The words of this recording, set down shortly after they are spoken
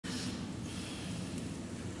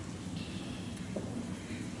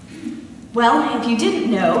Well, if you didn't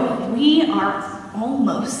know, we are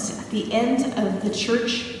almost at the end of the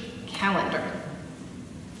church calendar.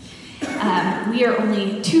 We are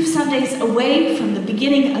only 2 Sundays away from the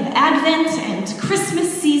beginning of Advent and Christmas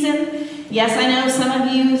season. Yes, I know some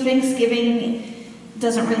of you, Thanksgiving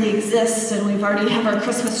doesn't really exist, and we've already have our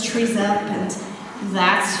Christmas trees up, and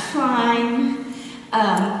that's fine.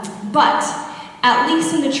 But at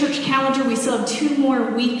least in the church calendar, we still have 2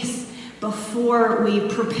 more weeks before we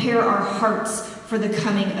prepare our hearts for the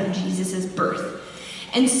coming of Jesus' birth.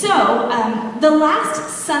 And so, the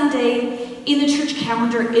last Sunday in the church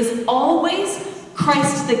calendar is always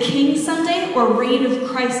Christ the King Sunday or Reign of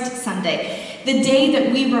Christ Sunday. The day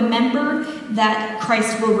that we remember that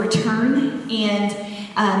Christ will return and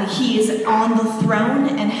he is on the throne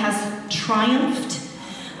and has triumphed.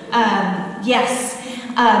 And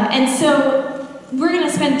so we're going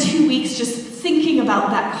to spend 2 weeks just thinking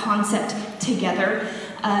about that concept together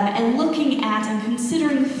and looking at and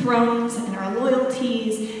considering thrones and our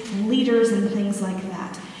loyalties and leaders and things like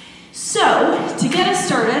that. So, to get us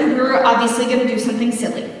started, we're obviously going to do something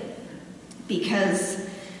silly because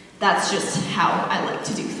that's just how I like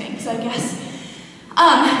to do things, I guess.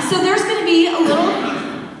 So there's going to be a little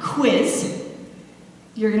quiz.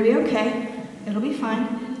 You're going to be okay. It'll be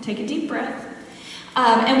fine. Take a deep breath.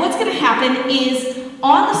 And what's going to happen is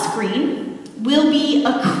on the screen will be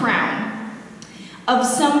a crown of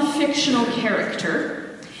some fictional character.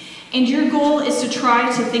 And your goal is to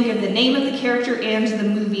try to think of the name of the character and the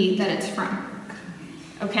movie that it's from.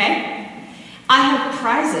 Okay? I have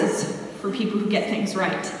prizes for people who get things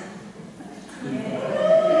right.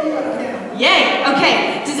 Yay!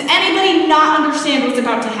 Okay, does anybody not understand what's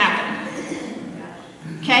about to happen?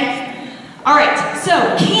 Okay? Alright,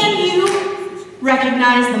 so can you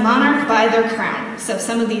recognize the monarch by their crown? So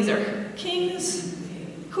some of these are kings,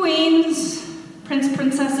 queens,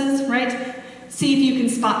 princesses, right? See if you can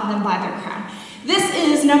spot them by their crown. This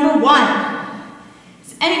is number 1.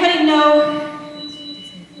 Does anybody know?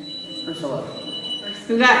 Ursula.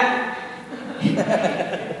 Who got it?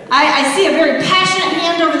 I see a very passionate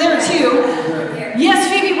hand over there too. Yes,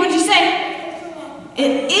 Phoebe, what'd you say?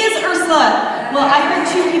 It is Ursula. Well, I heard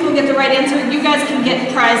 2 people get the right answer. You guys can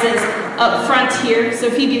get prizes up front here. So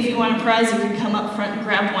Phoebe, if you want a prize, you can come up front and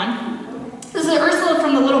grab one. This is Ursula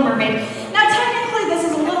from The Little Mermaid. Now, technically, this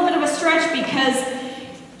is a little bit of a stretch because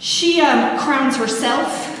she crowns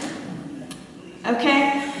herself.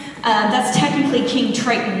 Okay? That's technically King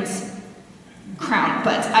Triton's crown,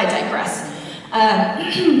 but I digress.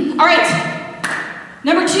 All right,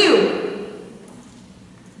 number 2.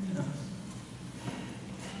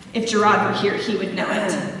 If Gerard were here, he would know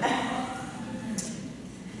it.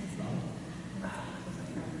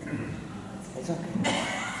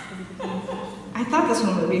 I thought this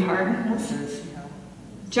one would be hard.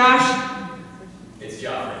 Josh? It's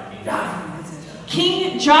Joffrey.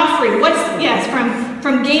 King Joffrey. Yes,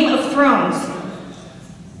 from Game of Thrones.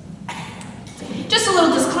 Just a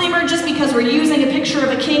little disclaimer, just because we're using a picture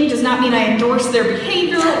of a king does not mean I endorse their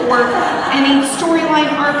behavior or any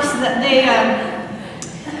storyline arcs that they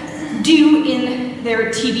do in their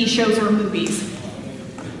TV shows or movies.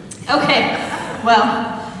 Okay,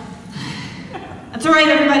 well, that's all right,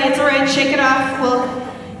 everybody, it's all right, shake it off.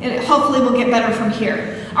 Hopefully we'll get better from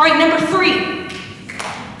here. All right, number 3.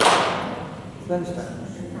 This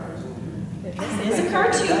is a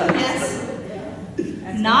cartoon, yes.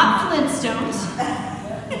 Not Flintstones.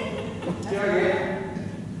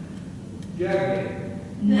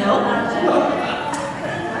 No.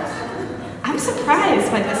 I'm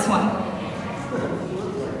surprised by this one.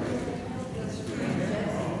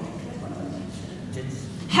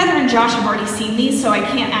 Heather and Josh have already seen these, so I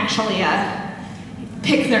can't actually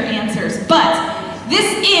pick their answers. But this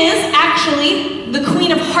is actually the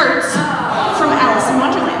Queen of Hearts from Alice in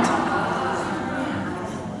Wonderland.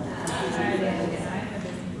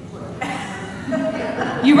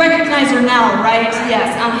 You recognize her now, right?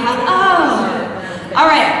 Yes. Oh. All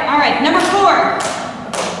right. Number 4.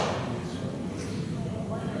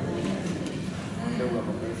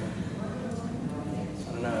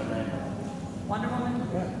 Wonder Woman?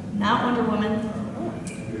 Not Wonder Woman.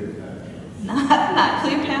 Not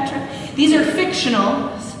Cleopatra. These are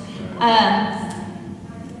fictional.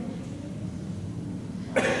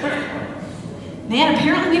 Man,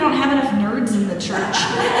 apparently we don't have enough nerds in the church,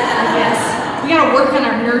 I guess. We gotta work on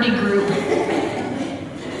our nerdy group.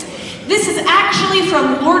 This is actually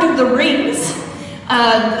from Lord of the Rings,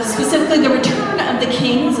 specifically The Return of the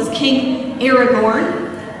King. This is King Aragorn.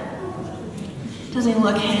 Doesn't he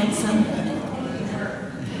look handsome?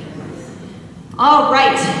 All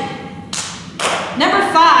right. Number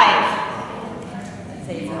 5.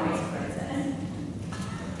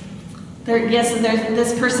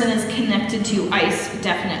 This person is connected to ice,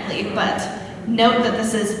 definitely, but note that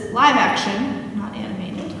this is live action, not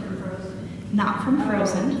animated. Not from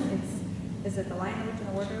Frozen. Is it The Lion, the Witch, and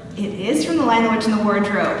the Wardrobe? It is from The Lion, the Witch, and the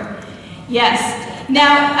Wardrobe. Yes.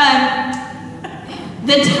 Now,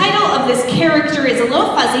 the title of this character is a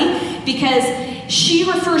little fuzzy because she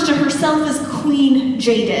refers to herself as Queen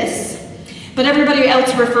Jadis, but everybody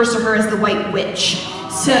else refers to her as the White Witch.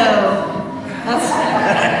 So,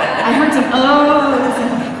 I heard some,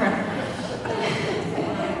 crap.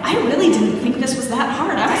 I really didn't think this was that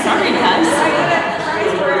hard. I'm sorry, guys. Do I get a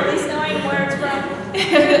prize for at least knowing where it's from?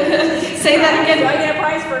 Say that again. Do I get a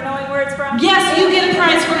prize for knowing where it's from? Yes, you get a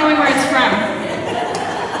prize for knowing where it's from.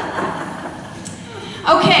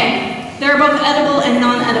 Okay, there are both edible and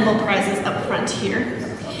non-edible prizes up front here.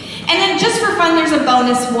 And then just for fun, there's a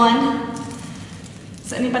bonus one.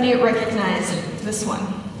 Does anybody recognize this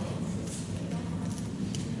one?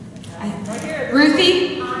 Right here.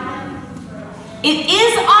 Ruthie? It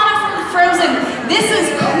is Anna from Frozen. This is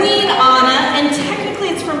Queen Anna, and technically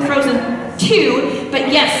it's from Frozen 2, but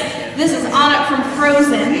yes, this is Anna from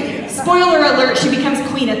Frozen. Spoiler alert, she becomes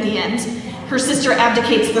queen at the end. Her sister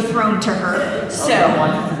abdicates the throne to her, so.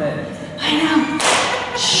 I know.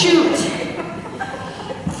 Shoot.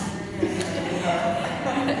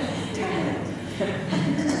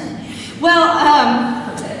 Well,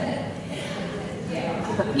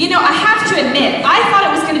 you know, I have to admit, I thought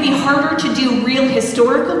it was going to be harder to do real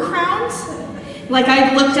historical crowns. Like,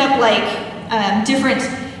 I looked up, like, different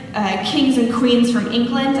kings and queens from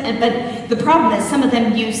England, but the problem is some of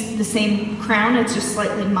them use the same crown. It's just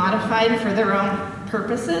slightly modified for their own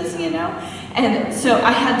purposes, you know? And so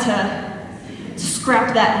I had to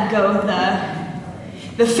scrap that and go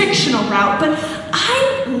the fictional route. But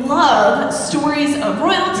I love stories of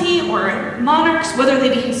royalty or monarchs, whether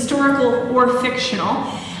they be historical or fictional.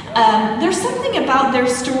 There's something about their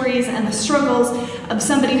stories and the struggles of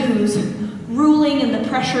somebody who's ruling and the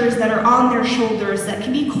pressures that are on their shoulders that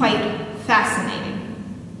can be quite fascinating.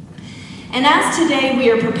 And as today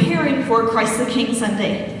we are preparing for Christ the King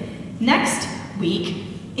Sunday, next week,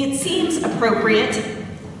 it seems appropriate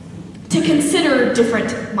to consider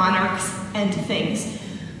different monarchs and things.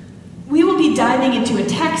 We will be diving into a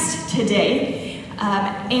text today,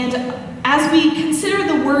 and as we consider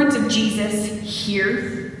the words of Jesus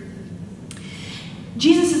here,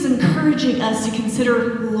 Jesus is encouraging us to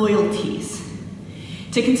consider loyalties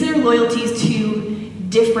to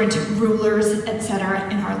different rulers, etc.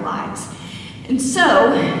 in our lives. And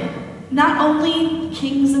so, not only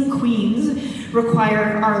kings and queens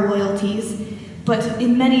require our loyalties, but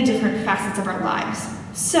in many different facets of our lives.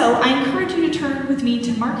 So, I encourage you to turn with me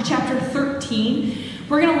to Mark chapter 13.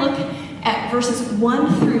 We're going to look at verses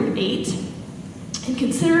 1 through 8 and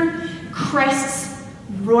consider Christ's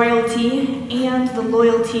royalty and the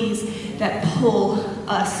loyalties that pull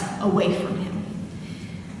us away from him.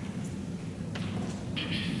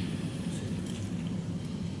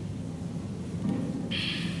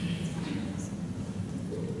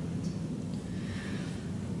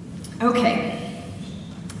 Okay,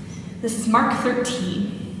 this is Mark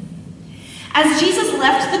 13. As Jesus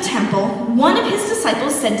left the temple, one of his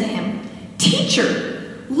disciples said to him,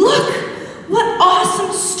 "Teacher, look, what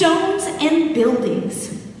awesome stones and buildings."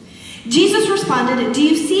 Jesus responded, "Do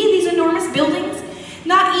you see these enormous buildings?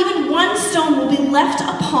 Not even one stone will be left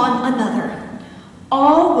upon another.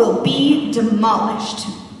 All will be demolished."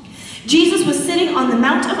 Jesus was sitting on the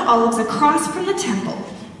Mount of Olives across from the temple.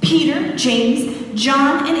 Peter, James,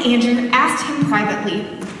 John, and Andrew asked him privately,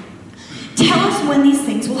 "Tell us when these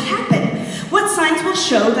things will happen. What signs will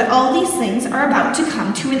show that all these things are about to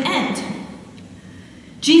come to an end?"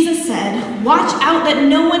 Jesus said, "Watch out that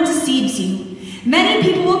no one deceives you. Many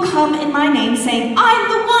people will come in my name saying, 'I'm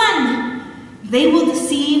the one.' They will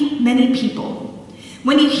deceive many people.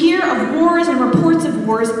 When you hear of wars and reports of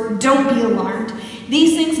wars, don't be alarmed.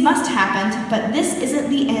 These things must happen, but this isn't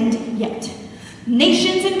the end yet.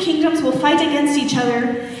 Nations and kingdoms will fight against each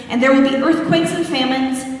other, and there will be earthquakes and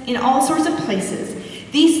famines in all sorts of places.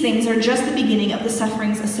 These things are just the beginning of the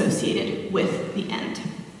sufferings associated with the end."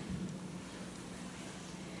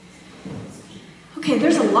 Okay,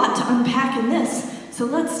 there's a lot to unpack in this, so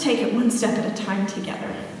let's take it one step at a time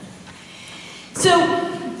together. So,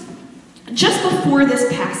 just before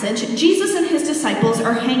this passage, Jesus and his disciples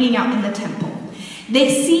are hanging out in the temple. They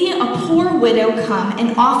see a poor widow come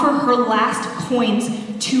and offer her last coins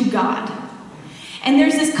to God. And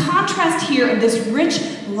there's this contrast here of this rich,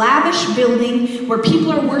 lavish building where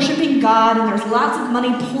people are worshiping God and there's lots of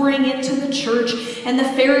money pouring into the church, and the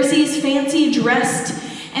Pharisees fancy dressed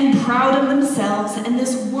and proud of themselves, and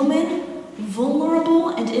this woman vulnerable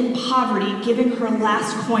and in poverty, giving her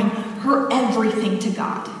last coin, her everything to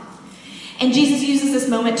God. And Jesus uses this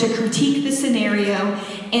moment to critique the scenario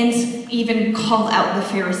and even call out the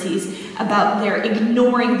Pharisees about their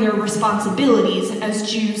ignoring their responsibilities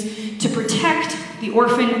as Jews to protect the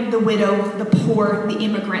orphan, the widow, the poor, the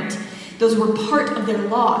immigrant. Those were part of their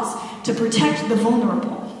laws, to protect the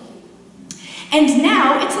vulnerable. And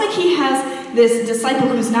now it's like he has this disciple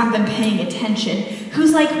who's not been paying attention,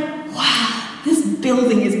 who's like, wow, this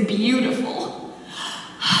building is beautiful.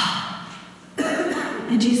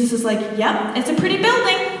 And Jesus is like, yep, it's a pretty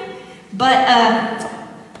building, but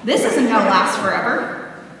this isn't going to last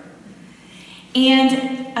forever.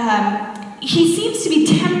 And he seems to be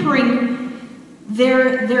tempering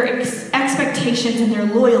their expectations and their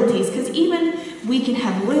loyalties, because even we can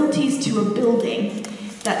have loyalties to a building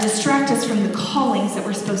that distract us from the callings that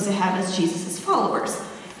we're supposed to have as Jesus' followers.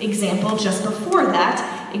 Example, just before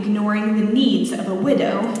that, ignoring the needs of a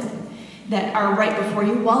widow that are right before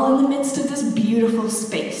you while in the midst of this beautiful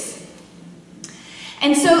space.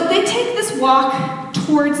 And so they take this walk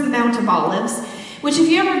towards the Mount of Olives, which if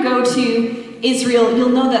you ever go to Israel, you'll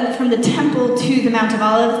know that from the temple to the Mount of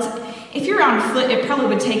Olives, if you're on foot, it probably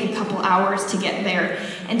would take a couple hours to get there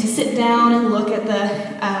and to sit down and look at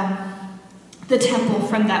the temple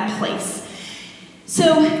from that place.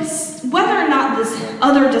 So whether or not this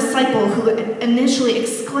other disciple who initially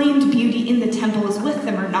exclaimed beauty in the temple is with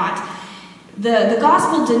them or not, the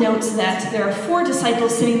gospel denotes that there are 4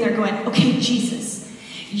 disciples sitting there going, okay, Jesus,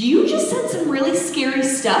 you just said some really scary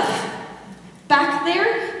stuff back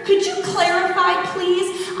there. Could you clarify,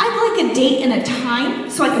 please? I'd like a date and a time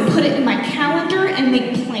so I can put it in my calendar and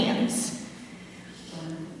make plans.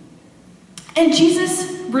 And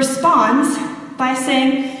Jesus responds by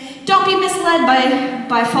saying, don't be misled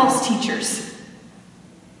by false teachers.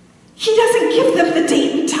 He doesn't give them the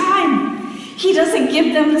date and time. He doesn't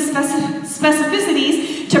give them the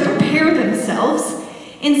specificities to prepare themselves.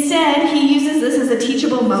 Instead, he uses this as a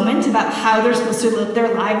teachable moment about how they're supposed to live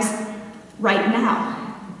their lives right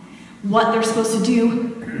now, what they're supposed to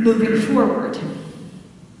do moving forward.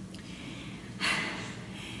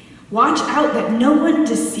 Watch out that no one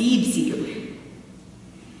deceives you.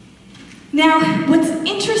 Now, what's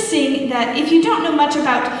interesting that if you don't know much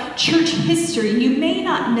about church history, you may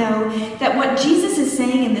not know that what Jesus is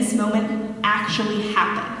saying in this moment actually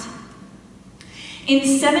happened. In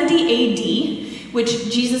 70 AD, which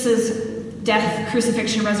Jesus' death,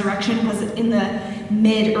 crucifixion, resurrection was in the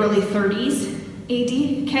mid-early 30s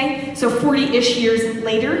AD, okay? So 40-ish years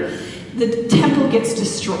later, the temple gets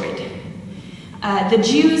destroyed. The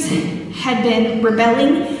Jews had been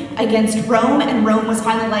rebelling against Rome, and Rome was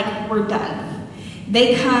finally like, we're done.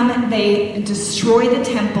 They come, they destroy the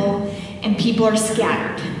temple, and people are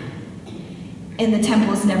scattered. And the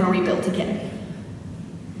temple is never rebuilt again.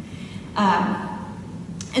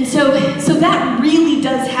 And so that really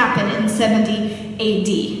does happen in 70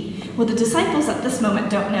 AD. What the disciples at this moment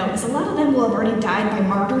don't know is a lot of them will have already died by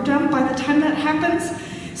martyrdom by the time that happens.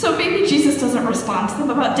 So maybe Jesus doesn't respond to them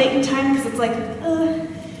about date and time because it's like,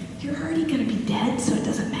 you're already going to be dead, so it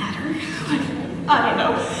doesn't matter. Like, I don't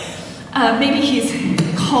know. Maybe he's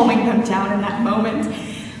calming them down in that moment.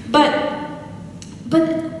 But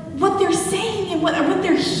what they're saying and what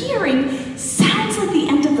they're hearing sounds like the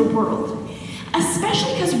end of the world.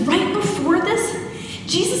 Especially because right before this,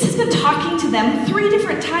 Jesus has been talking to them 3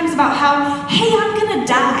 different times about how, hey, I'm going to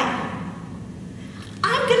die.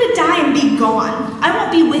 I'm going to die and be gone. I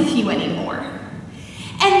won't be with you anymore.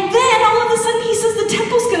 And then all of a sudden he says the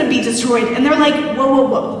temple's going to be destroyed. And they're like, whoa, whoa,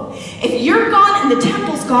 whoa. If you're gone and the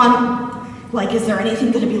temple's gone, like, is there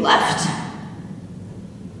anything going to be left?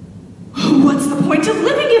 What's the point of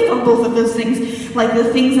living if both of those things, like the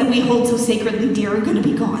things that we hold so sacredly dear, are going to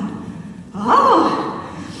be gone? Oh.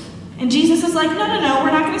 And Jesus is like, no,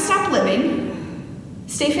 we're not going to stop living.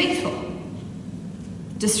 Stay faithful.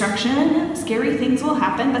 Destruction and scary things will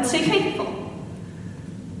happen, but stay faithful.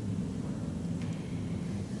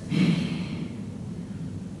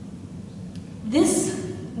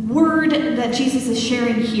 This word that Jesus is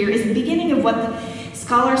sharing here is the beginning of what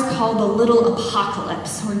scholars call the little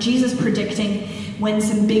apocalypse, or Jesus predicting when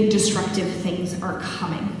some big destructive things are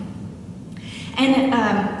coming. And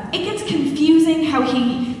it gets confusing how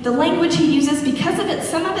the language he uses, because of it,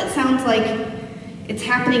 some of it sounds like it's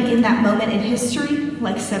happening in that moment in history,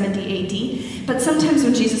 like 70 AD. But sometimes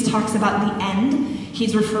when Jesus talks about the end,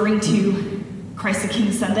 he's referring to Christ the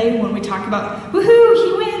King Sunday, when we talk about, woohoo,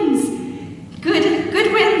 he wins!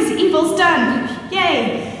 Good wins, evil's done,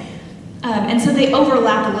 yay! And so they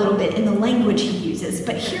overlap a little bit in the language he uses.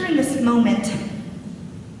 But here in this moment,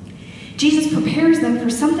 Jesus prepares them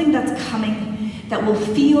for something that's coming that will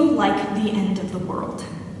feel like the end of the world.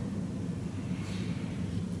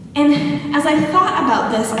 And as I thought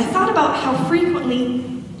about this, I thought about how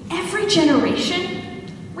frequently every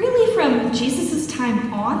generation, really from Jesus'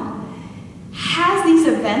 time on, has these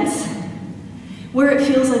events where it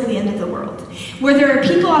feels like the end of the world. Where there are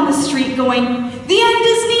people on the street going, "The end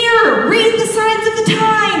is near! Read the signs of the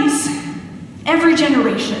times!" Every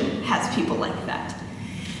generation has people like that.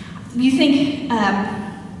 You think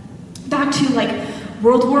back to like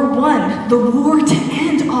World War I, the war to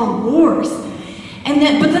end all wars.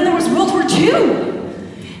 But then there was World War II.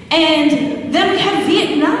 And then we had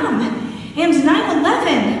Vietnam and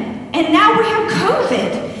 9/11. And now we have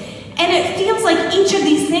COVID. And it feels like each of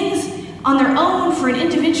these things on their own for an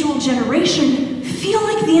individual generation feel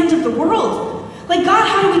like the end of the world. Like, God,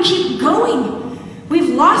 how do we keep going?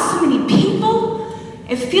 We've lost so many people.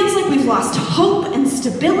 It feels like we've lost hope and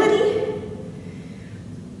stability.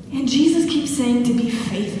 And Jesus keeps saying to be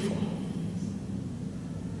faithful.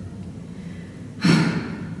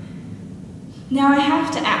 Now I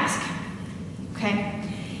have to ask, okay?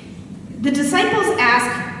 The disciples ask,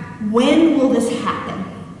 when will this happen?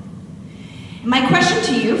 My question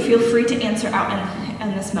to you, feel free to answer out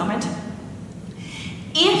in this moment.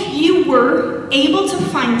 If you were able to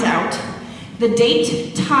find out the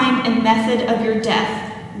date, time, and method of your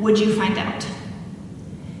death, would you find out?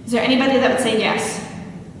 Is there anybody that would say yes?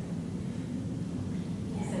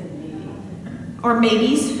 Or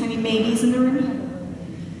maybes? Any maybes in the room?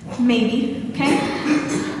 Maybe, okay?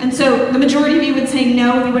 And so the majority of you would say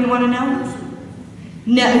no, you wouldn't want to know?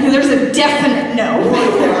 No, there's a definite no.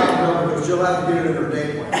 Because you'll have to get it in her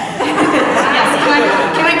day plan. Yes,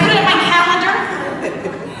 can I put it in my calendar?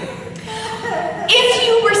 If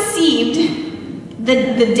you received the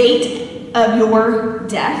date of your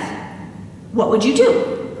death, what would you do?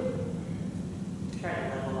 Try to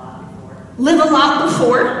live a lot before. Live a lot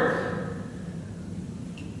before?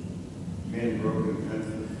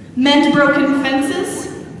 Mend broken fences?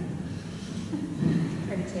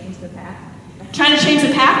 Trying to change the path. Trying to change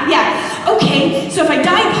the path? Yeah. Okay, so if I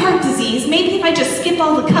die of heart disease, maybe if I just skip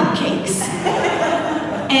all the cupcakes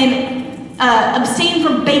and abstain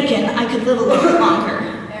from bacon, I could live a little bit longer.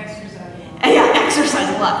 Exercise. Yeah, exercise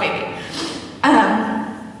a lot, baby.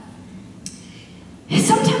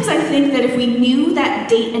 Sometimes I think that if we knew that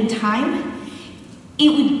date and time, it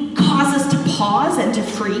would cause us to pause and to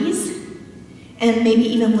freeze and maybe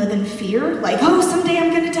even live in fear, like, oh, someday I'm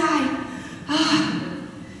going to die.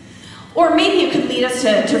 Or maybe it could lead us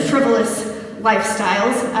to frivolous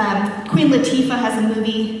lifestyles. Queen Latifah has a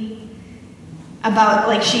movie about,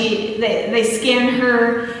 like, they scan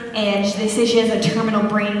her and they say she has a terminal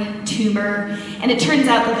brain tumor, and it turns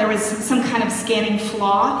out that there was some kind of scanning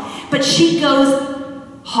flaw, but she goes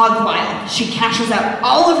hog wild. She cashes out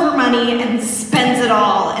all of her money and spends it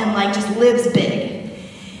all and, like, just lives big.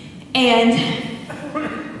 And,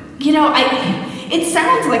 you know, it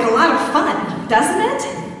sounds like a lot of fun, doesn't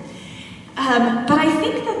it? But I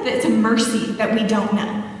think that it's a mercy that we don't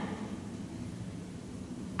know.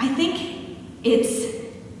 I think it's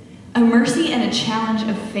a mercy and a challenge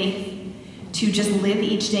of faith to just live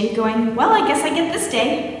each day going, well, I guess I get this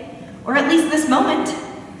day, or at least this moment.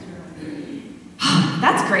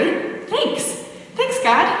 That's great. Thanks. Thanks,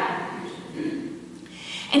 God.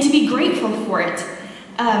 And to be grateful for it.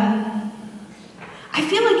 I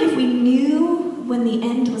feel like if we knew when the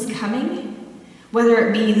end was coming, whether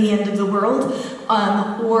it be the end of the world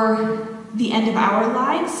or the end of our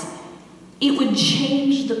lives, it would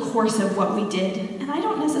change the course of what we did. And I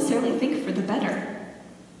don't necessarily think for the better.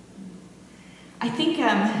 I think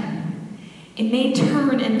it may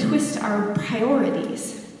turn and twist our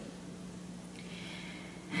priorities.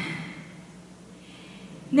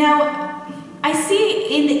 Now, I see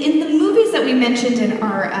in the movies that we mentioned in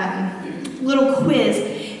our little quiz,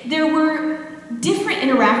 there were different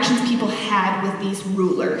interactions people had with these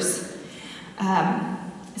rulers.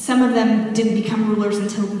 Some of them didn't become rulers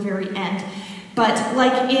until the very end. But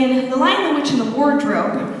like in The Lion, the Witch, and the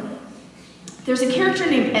Wardrobe, there's a character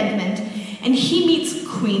named Edmund, and he meets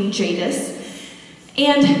Queen Jadis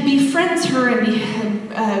and befriends her and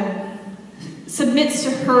submits to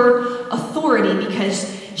her authority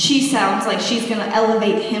because she sounds like she's going to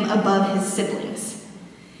elevate him above his siblings.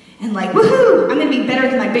 And like, woohoo, I'm going to be better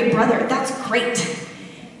than my big brother. That's great.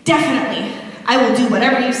 Definitely, I will do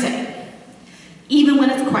whatever you say, even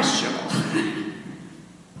when it's questionable.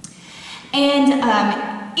 And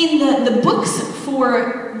in the books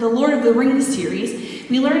for the Lord of the Rings series,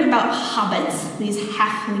 we learn about hobbits, these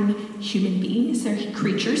halfling human beings, they're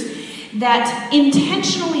creatures, that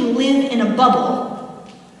intentionally live in a bubble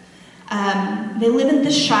They live in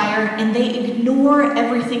the Shire, and they ignore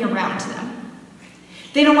everything around them.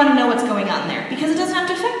 They don't want to know what's going on there, because it doesn't have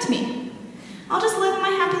to affect me. I'll just live in my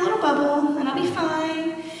happy little bubble, and I'll be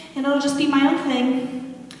fine, and it'll just be my own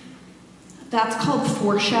thing. That's called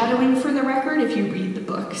foreshadowing, for the record, if you read the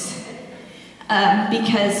books,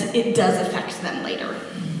 because it does affect them later.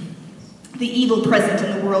 The evil present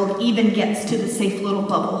in the world even gets to the safe little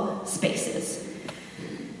bubble spaces.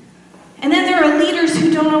 And then there are leaders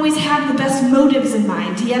who don't always have the best motives in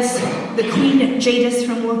mind. Yes, the Queen Jadis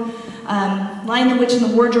from Lion, the Witch, and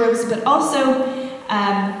the Wardrobes, but also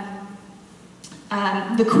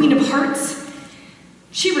the Queen of Hearts.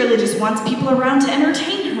 She really just wants people around to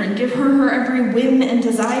entertain her and give her every whim and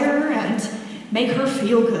desire and make her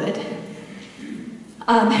feel good.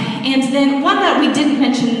 And then one that we didn't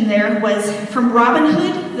mention there was from Robin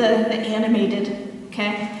Hood, the animated,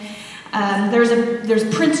 okay? There's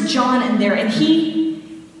Prince John in there, and he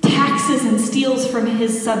taxes and steals from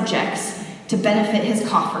his subjects to benefit his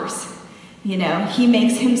coffers. You know, he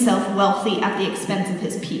makes himself wealthy at the expense of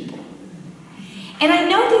his people. And I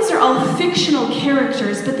know these are all fictional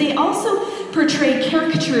characters, but they also portray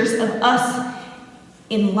caricatures of us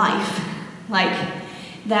in life, like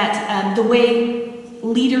that the way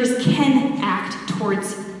leaders can act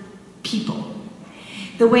towards people.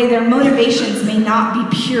 The way their motivations may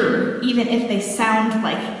not be pure, even if they sound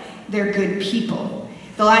like they're good people.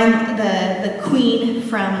 The queen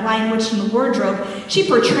from Lion, Witch, and the Wardrobe, she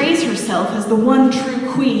portrays herself as the one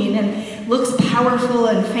true queen and looks powerful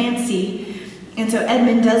and fancy. And so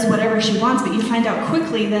Edmund does whatever she wants, but you find out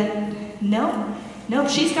quickly that nope,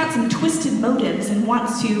 she's got some twisted motives and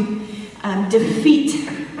wants to defeat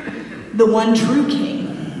the one true king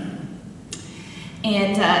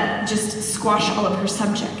and just squash all of her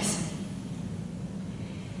subjects.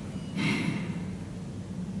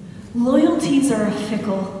 Loyalties are a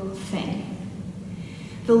fickle thing.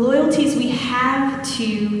 The loyalties we have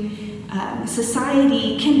to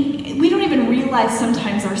society we don't even realize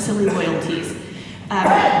sometimes our silly loyalties.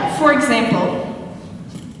 For example,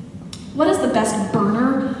 what is the best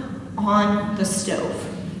burner on the stove?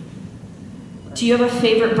 Do you have a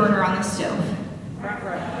favorite burner on the stove? Front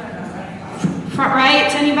right. Front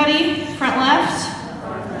right, anybody? Front left?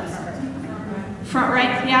 Front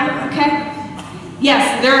right, yeah, okay.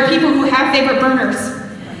 Yes, there are people who have favorite burners.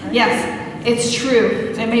 Yes, it's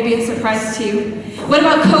true. It may be a surprise to you. What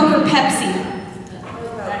about Coke or Pepsi?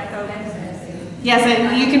 Yes,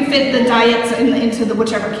 you can fit the diets into the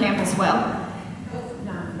whichever camp as well.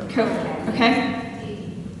 Coke, okay.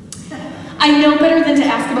 I know better than to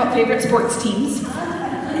ask about favorite sports teams.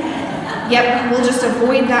 Yep, we'll just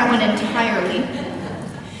avoid that one entirely.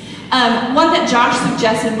 One that Josh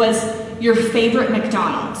suggested was your favorite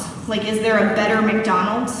McDonald's. Like, is there a better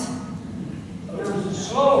McDonald's? There's a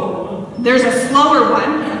slower one. There's a slower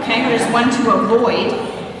one, okay? There's one to avoid.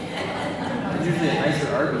 There's usually a nicer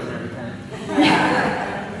Arby's every time.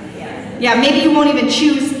 Yeah, maybe you won't even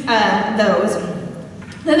choose those.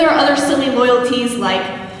 Then there are other silly loyalties like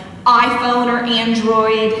iPhone or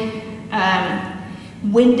Android,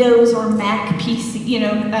 Windows or Mac PC,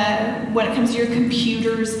 when it comes to your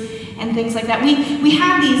computers and things like that. We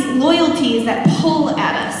have these loyalties that pull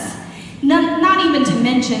at us. Not even to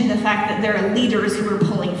mention the fact that there are leaders who are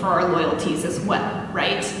pulling for our loyalties as well,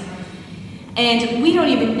 right? And we don't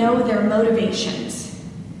even know their motivations.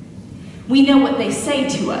 We know what they say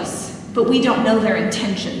to us, but we don't know their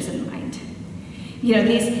intentions in mind.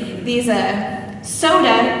 These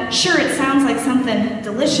soda, sure, it sounds like something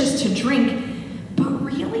delicious to drink, but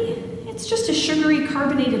really, it's just a sugary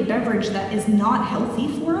carbonated beverage that is not healthy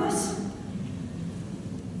for us.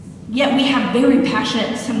 Yet we have very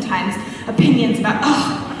passionate, sometimes, opinions about,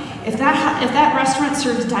 if that restaurant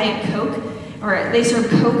serves Diet Coke, or they serve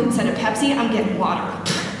Coke instead of Pepsi, I'm getting water.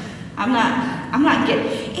 I'm not getting,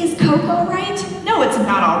 is Coke all right? No, it's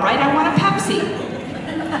not all right, I want a Pepsi.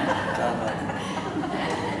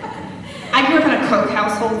 I grew up in a Coke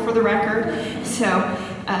household, for the record, so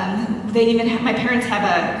my parents have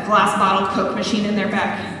a glass bottle Coke machine in their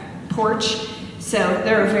back porch, so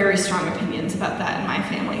there are very strong opinions about that in my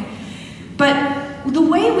family. But the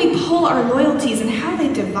way we pull our loyalties and how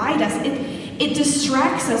they divide us, it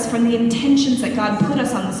distracts us from the intentions that God put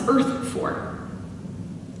us on this earth for.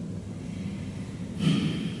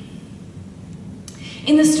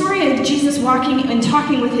 In the story of Jesus walking and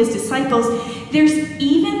talking with his disciples, there's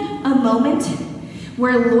even a moment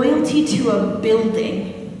where loyalty to a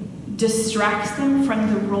building distracts them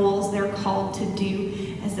from the roles they're called to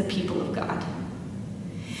do as the people of God.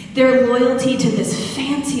 Their loyalty to this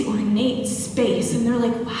fancy, ornate space, and they're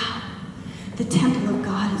like, wow, the temple of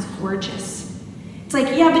God is gorgeous. It's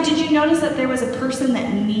like, yeah, but did you notice that there was a person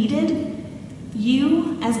that needed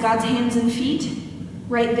you as God's hands and feet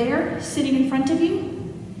right there, sitting in front of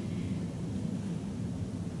you?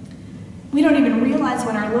 We don't even realize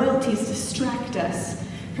when our loyalties distract us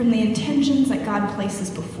from the intentions that God places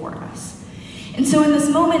before us. And so in this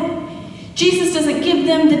moment, Jesus doesn't give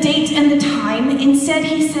them the date and the time. Instead,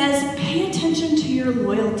 he says, pay attention to your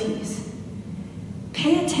loyalties.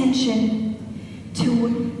 Pay attention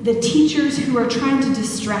to the teachers who are trying to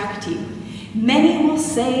distract you. Many will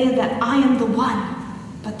say that I am the one,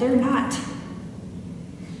 but they're not.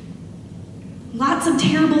 Lots of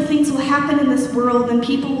terrible things will happen in this world, and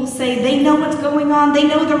people will say they know what's going on, they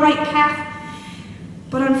know the right path.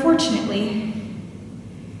 But unfortunately,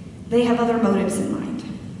 they have other motives in mind.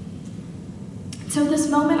 So this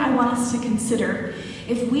moment, I want us to consider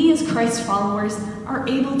if we as Christ followers are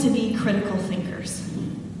able to be critical thinkers.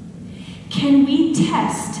 Can we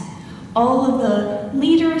test all of the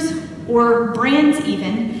leaders or brands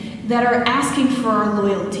even that are asking for our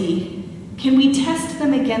loyalty? Can we test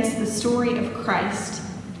them against the story of Christ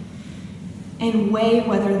and weigh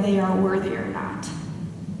whether they are worthy or not?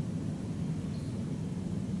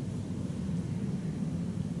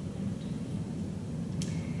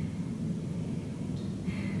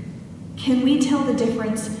 Can we tell the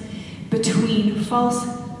difference between false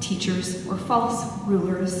teachers or false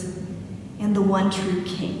rulers and the one true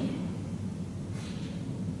King?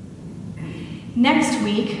 Next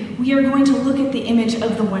week, we are going to look at the image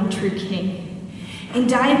of the one true King and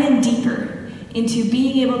dive in deeper into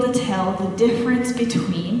being able to tell the difference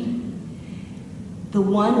between the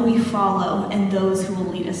one we follow and those who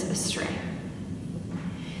will lead us astray.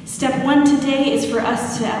 Step one today is for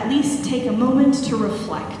us to at least take a moment to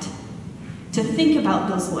reflect, to think about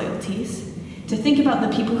those loyalties, to think about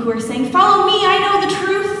the people who are saying, follow me, I know the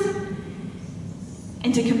truth,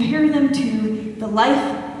 and to compare them to the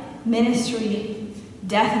life, ministry,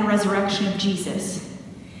 death, and resurrection of Jesus,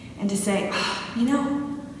 and to say,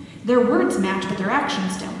 their words match, but their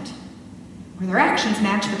actions don't. Or their actions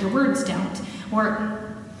match, but their words don't.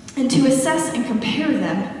 And to assess and compare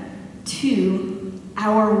them to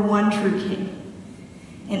our one true King.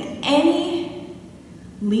 And any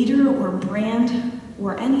leader or brand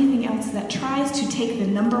or anything else that tries to take the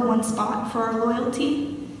number one spot for our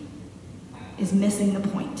loyalty is missing the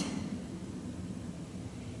point.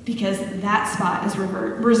 Because that spot is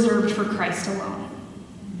reserved for Christ alone.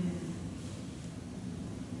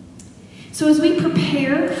 So as we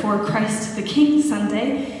prepare for Christ the King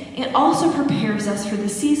Sunday, it also prepares us for the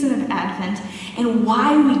season of Advent and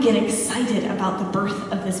why we get excited about the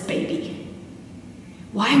birth of this baby.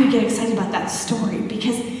 Why we get excited about that story,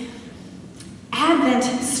 because Advent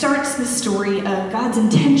starts the story of God's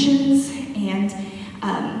intentions and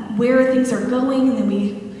where things are going, and then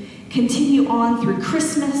we continue on through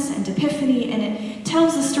Christmas and Epiphany, and it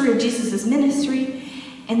tells the story of Jesus' ministry,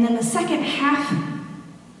 and then the second half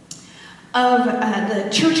of the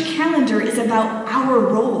church calendar is about our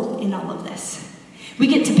role in all of this. We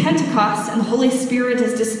get to Pentecost, and the Holy Spirit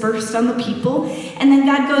is dispersed on the people, and then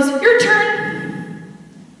God goes, your turn!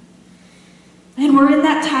 And we're in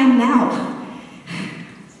that time now,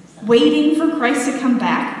 waiting for Christ to come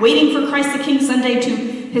back, waiting for Christ the King Sunday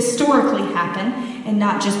to historically happen and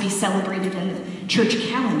not just be celebrated in the church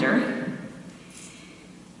calendar.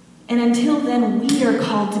 And until then, we are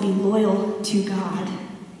called to be loyal to God,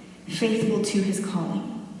 faithful to his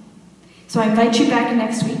calling. So I invite you back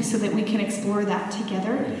next week so that we can explore that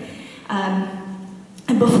together.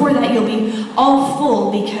 And before that, you'll be all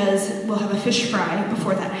full because we'll have a fish fry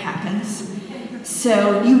before that happens.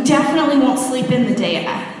 So you definitely won't sleep in the day,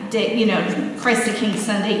 Christ the King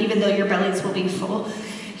Sunday, even though your bellies will be full.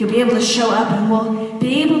 You'll be able to show up, and we'll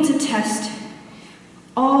be able to test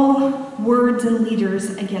all words and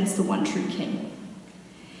leaders against the one true King.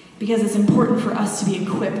 Because it's important for us to be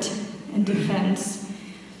equipped and defend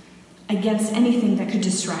against anything that could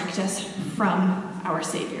distract us from our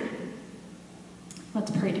Savior. Let's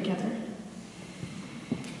pray together.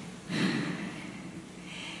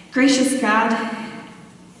 Gracious God,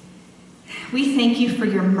 we thank you for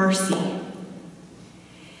your mercy.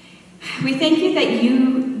 We thank you that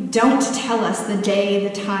you don't tell us the day,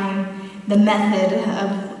 the time, the method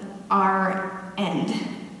of our end.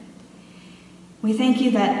 We thank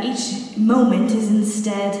you that each moment is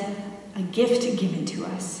instead a gift given to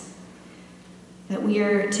us that we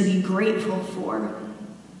are to be grateful for.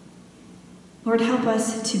 Lord, help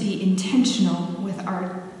us to be intentional with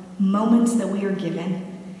our moments that we are given,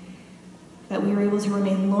 that we are able to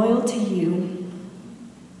remain loyal to you,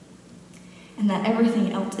 and that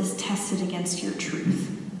everything else is tested against your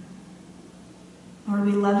truth. Lord,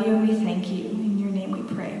 we love you and we thank you. In your name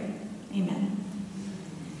Amen.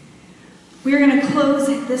 We are going to close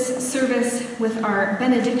this service with our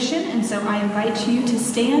benediction, and so I invite you to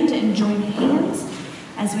stand and join hands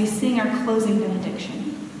as we sing our closing benediction.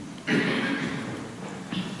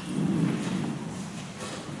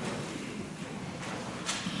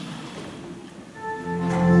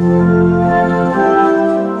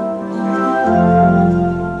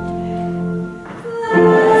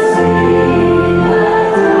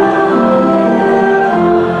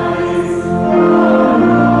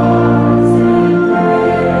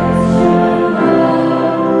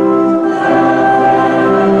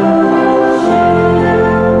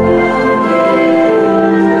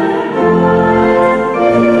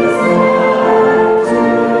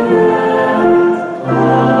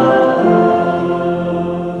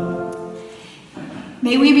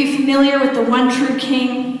 May we be familiar with the one true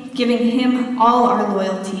King, giving him all our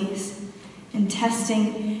loyalties and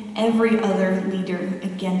testing every other leader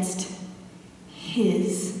against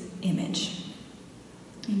his image.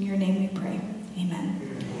 In your name we pray.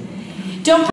 Amen. Don't